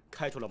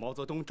开除了毛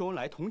泽东、周恩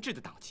来同志的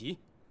党籍。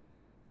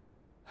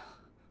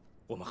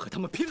我们和他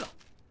们拼了，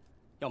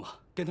要么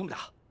跟他们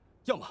打，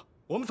要么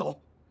我们走，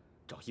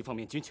找1方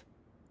面军去。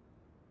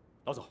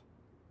老总，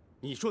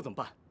你说怎么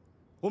办？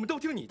我们都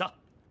听你的。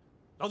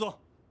老总，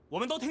我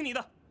们都听你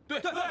的。对，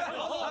老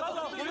总，我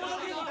们都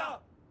听你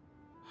的。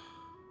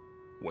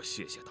我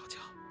谢谢大家。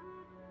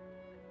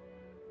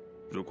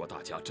如果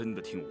大家真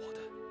的听我的，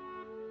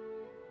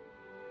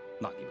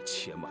那你们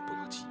千万不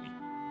要急，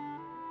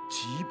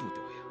急不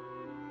得呀。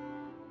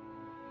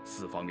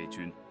4方面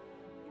军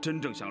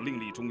真正想另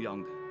立中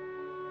央的，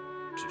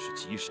只是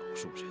极少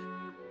数人，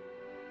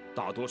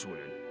大多数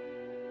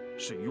人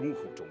是拥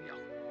护中央、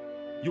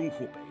拥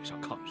护北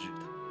上抗日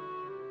的。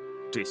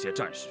这些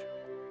战士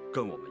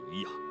跟我们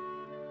一样，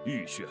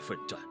浴血奋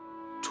战，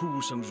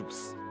出生入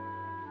死。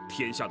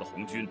天下的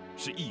红军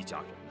是一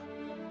家人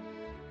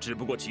了，只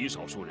不过极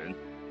少数人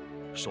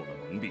受了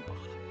蒙蔽罢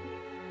了。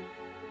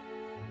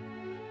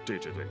这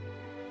支队伍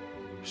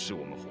是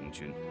我们红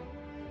军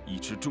一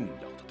支重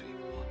要的队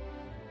伍啊，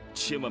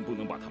千万不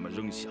能把他们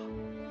扔下，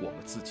我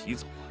们自己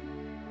走啊！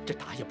这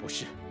打也不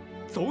是，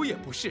走也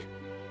不是，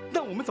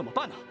那我们怎么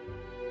办呢？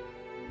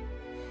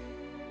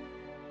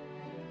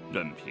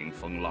任凭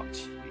风浪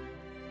起，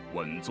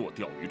稳坐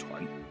钓鱼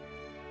船。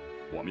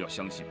我们要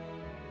相信，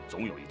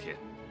总有一天，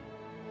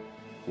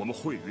我们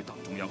会与党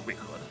中央会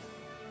合的。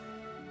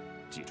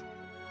记住，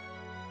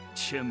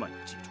千万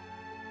要记住，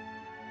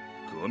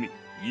革命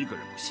一个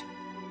人不行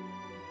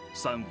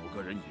，3、5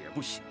个人也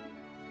不行，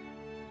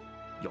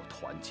要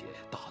团结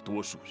大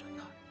多数人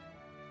呐。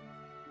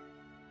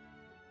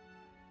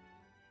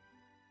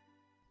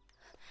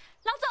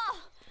老总，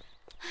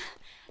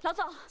老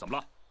总，怎么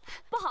了？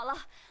不好了，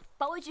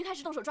保卫局开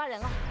始动手抓人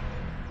了。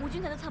5军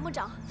团的参谋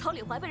长曹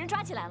礼怀被人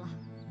抓起来了。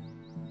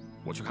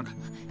我去看看。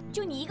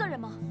就你一个人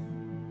吗？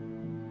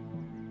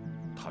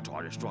他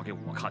抓人是抓给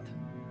我看的，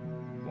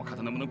我看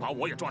他能不能把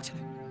我也抓起来。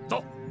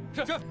走。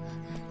是。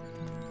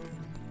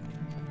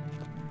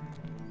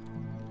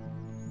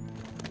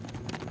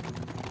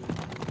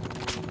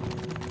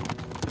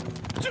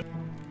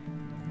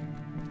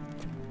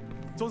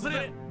总司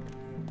令。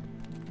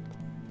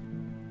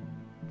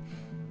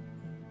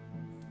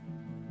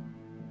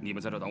你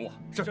们在这等我。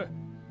是。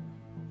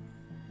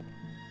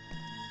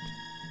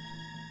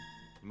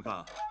你们看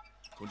啊，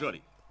从这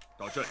里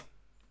到这里，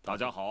大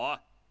家好啊！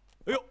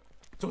哎呦，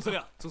总司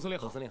令，总司令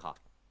好，总司令好。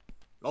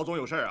老总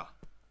有事啊？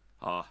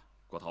啊，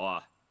国头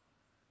啊，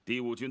第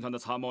5军团的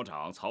参谋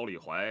长曹礼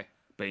怀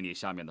被你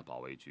下面的保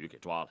卫局给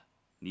抓了，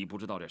你不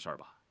知道这事儿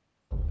吧？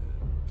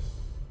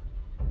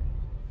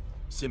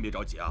先别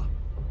着急啊，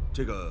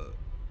这个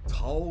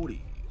曹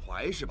礼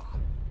怀是吧？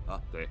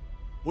啊，对，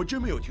我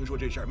真没有听说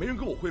这事儿，没人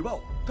跟我汇报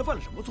啊，他犯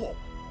了什么错误？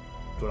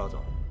朱老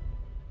总，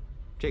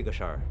这个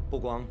事儿不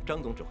光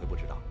张总指挥不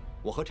知道，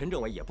我和陈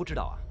政委也不知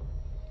道啊。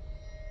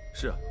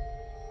是啊，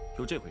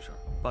有这回事儿，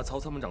把曹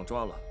参谋长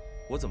抓了，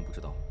我怎么不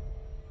知道？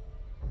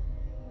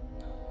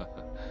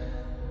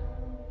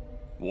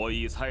我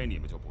一猜你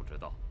们就不知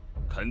道，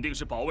肯定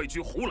是保卫局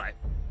胡来。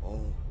哦，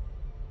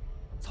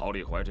曹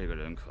礼怀这个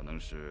人可能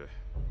是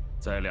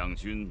在两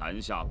军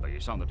南下北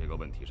上的这个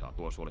问题上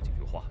多说了几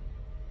句话，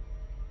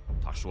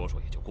他说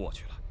说也就过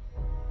去了，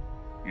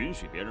允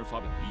许别人发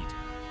表意见，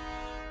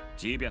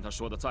即便他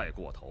说的再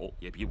过头，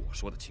也比我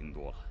说的轻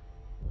多了。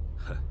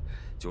哼，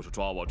就是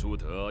抓我朱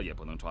德，也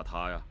不能抓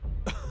他呀。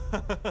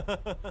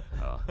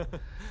啊，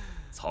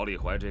曹礼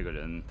怀这个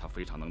人，他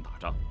非常能打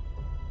仗，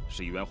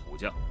是一员虎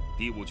将，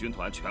第5军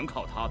团全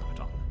靠他打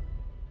仗的。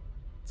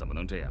怎么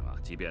能这样啊？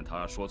即便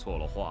他说错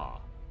了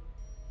话，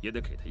也得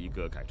给他一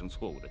个改正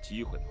错误的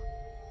机会嘛。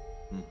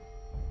嗯，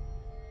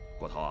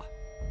国涛啊，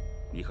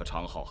你和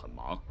常浩很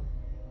忙，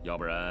要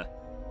不然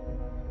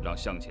让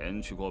向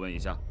前去过问一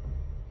下，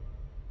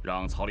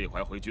让曹礼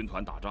怀回军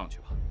团打仗去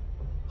吧，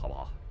好不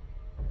好？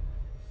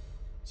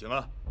行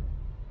啊，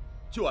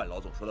就按老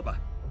总说的办。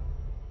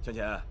向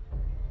前，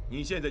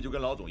你现在就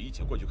跟老总一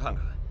起过去看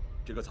看，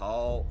这个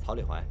曹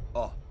礼怀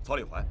哦，曹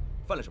礼怀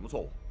犯了什么错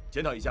误，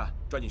检讨一下，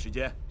抓紧时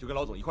间就跟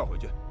老总一块回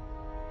去。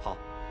好，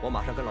我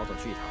马上跟老总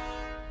去一趟。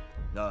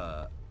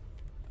那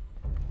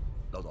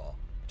老总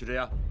就这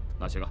样。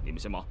那行啊，你们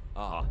先忙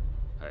啊。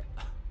哎，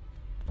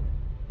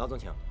老总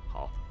请。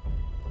好。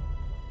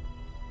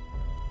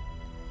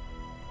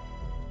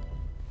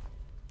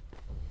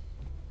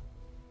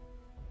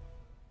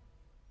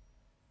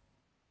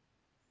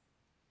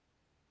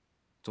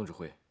总指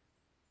挥，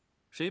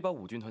谁把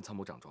5军团参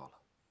谋长抓了？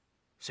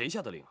谁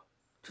下的令啊？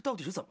这到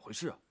底是怎么回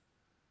事啊？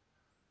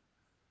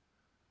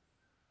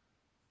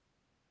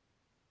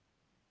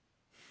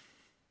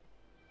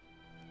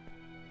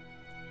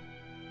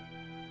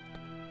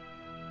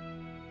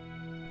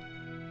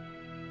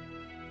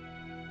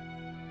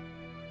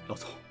老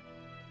总，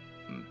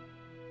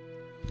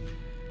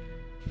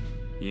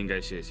应该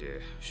谢谢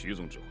徐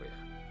总指挥啊。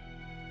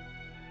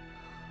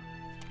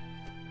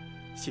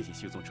谢谢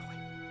徐总指挥。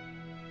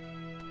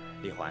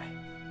李怀，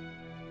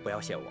不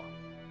要谢我，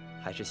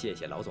还是谢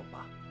谢老总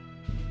吧。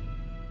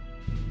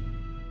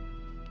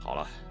好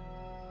了，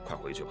快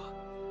回去吧，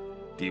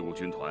第5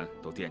军团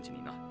都惦记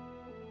你呢。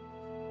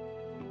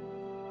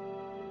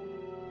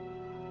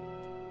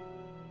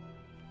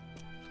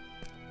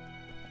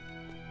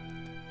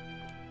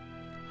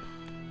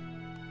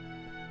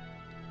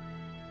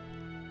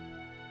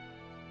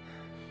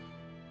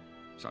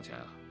向前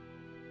啊，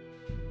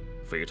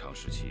非常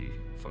时期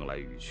风来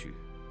雨去，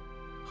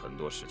很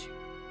多事情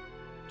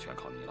全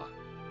靠你了。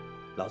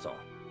老总，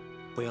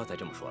不要再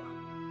这么说了。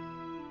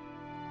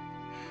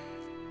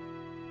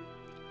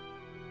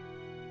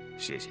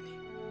谢谢你，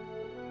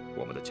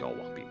我们的交往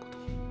并不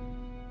多。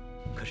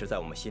可是，在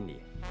我们心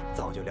里，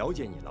早就了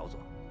解你，老总。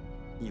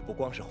你不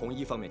光是红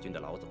1方面军的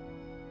老总，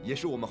也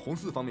是我们红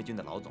4方面军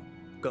的老总，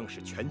更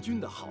是全军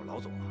的好老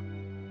总啊。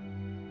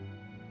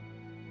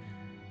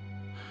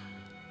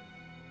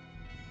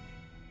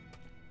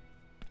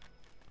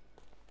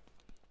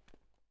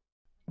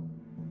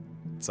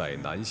在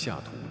南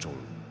下途中，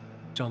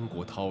张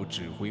国焘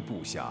指挥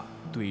部下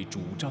对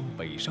主张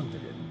北上的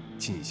人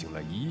进行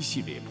了一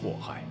系列迫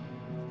害。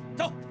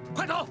走，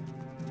快走！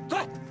走！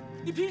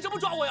你凭什么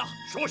抓我呀？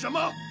说什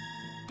么？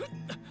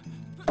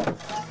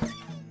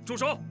住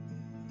手！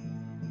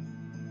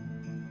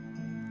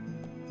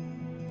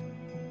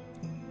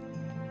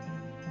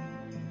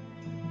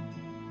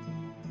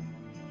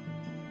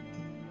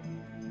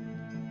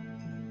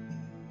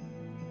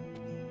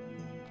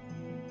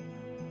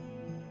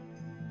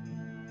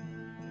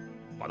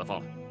把他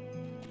放了。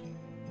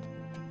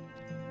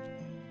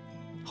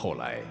后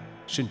来，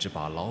甚至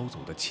把老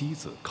总的妻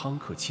子康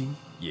克清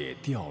也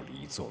调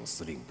离总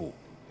司令部。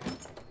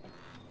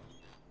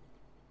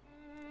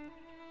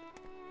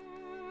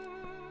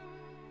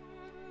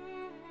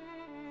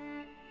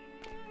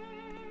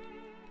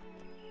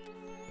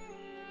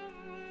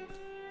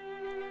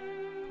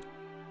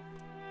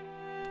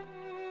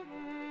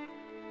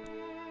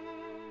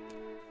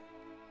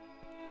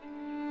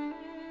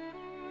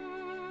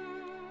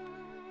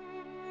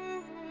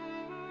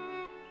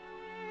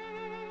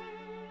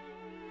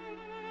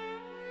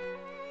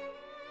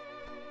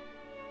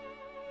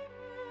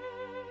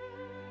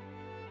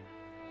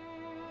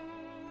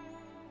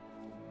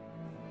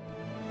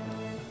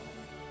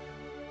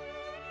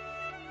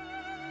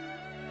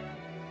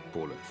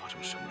不论发生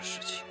什么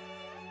事情，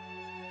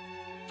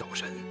要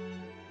忍，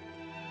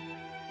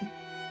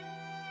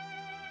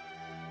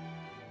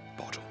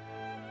保重。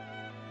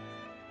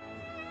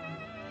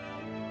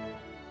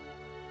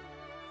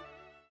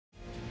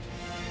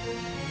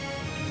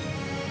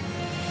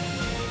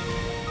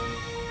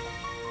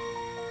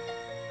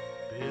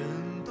扁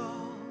担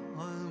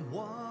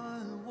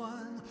弯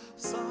弯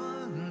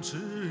3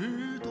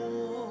尺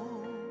多，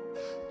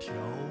跳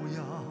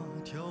呀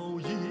跳，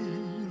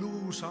一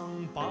路上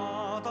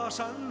8大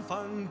山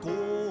翻过，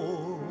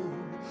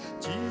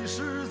即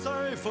使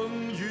在风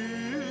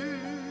雨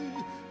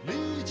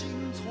历经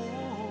蹉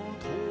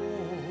跎，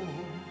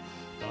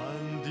但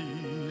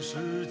的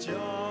是家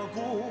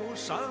国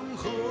山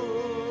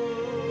河。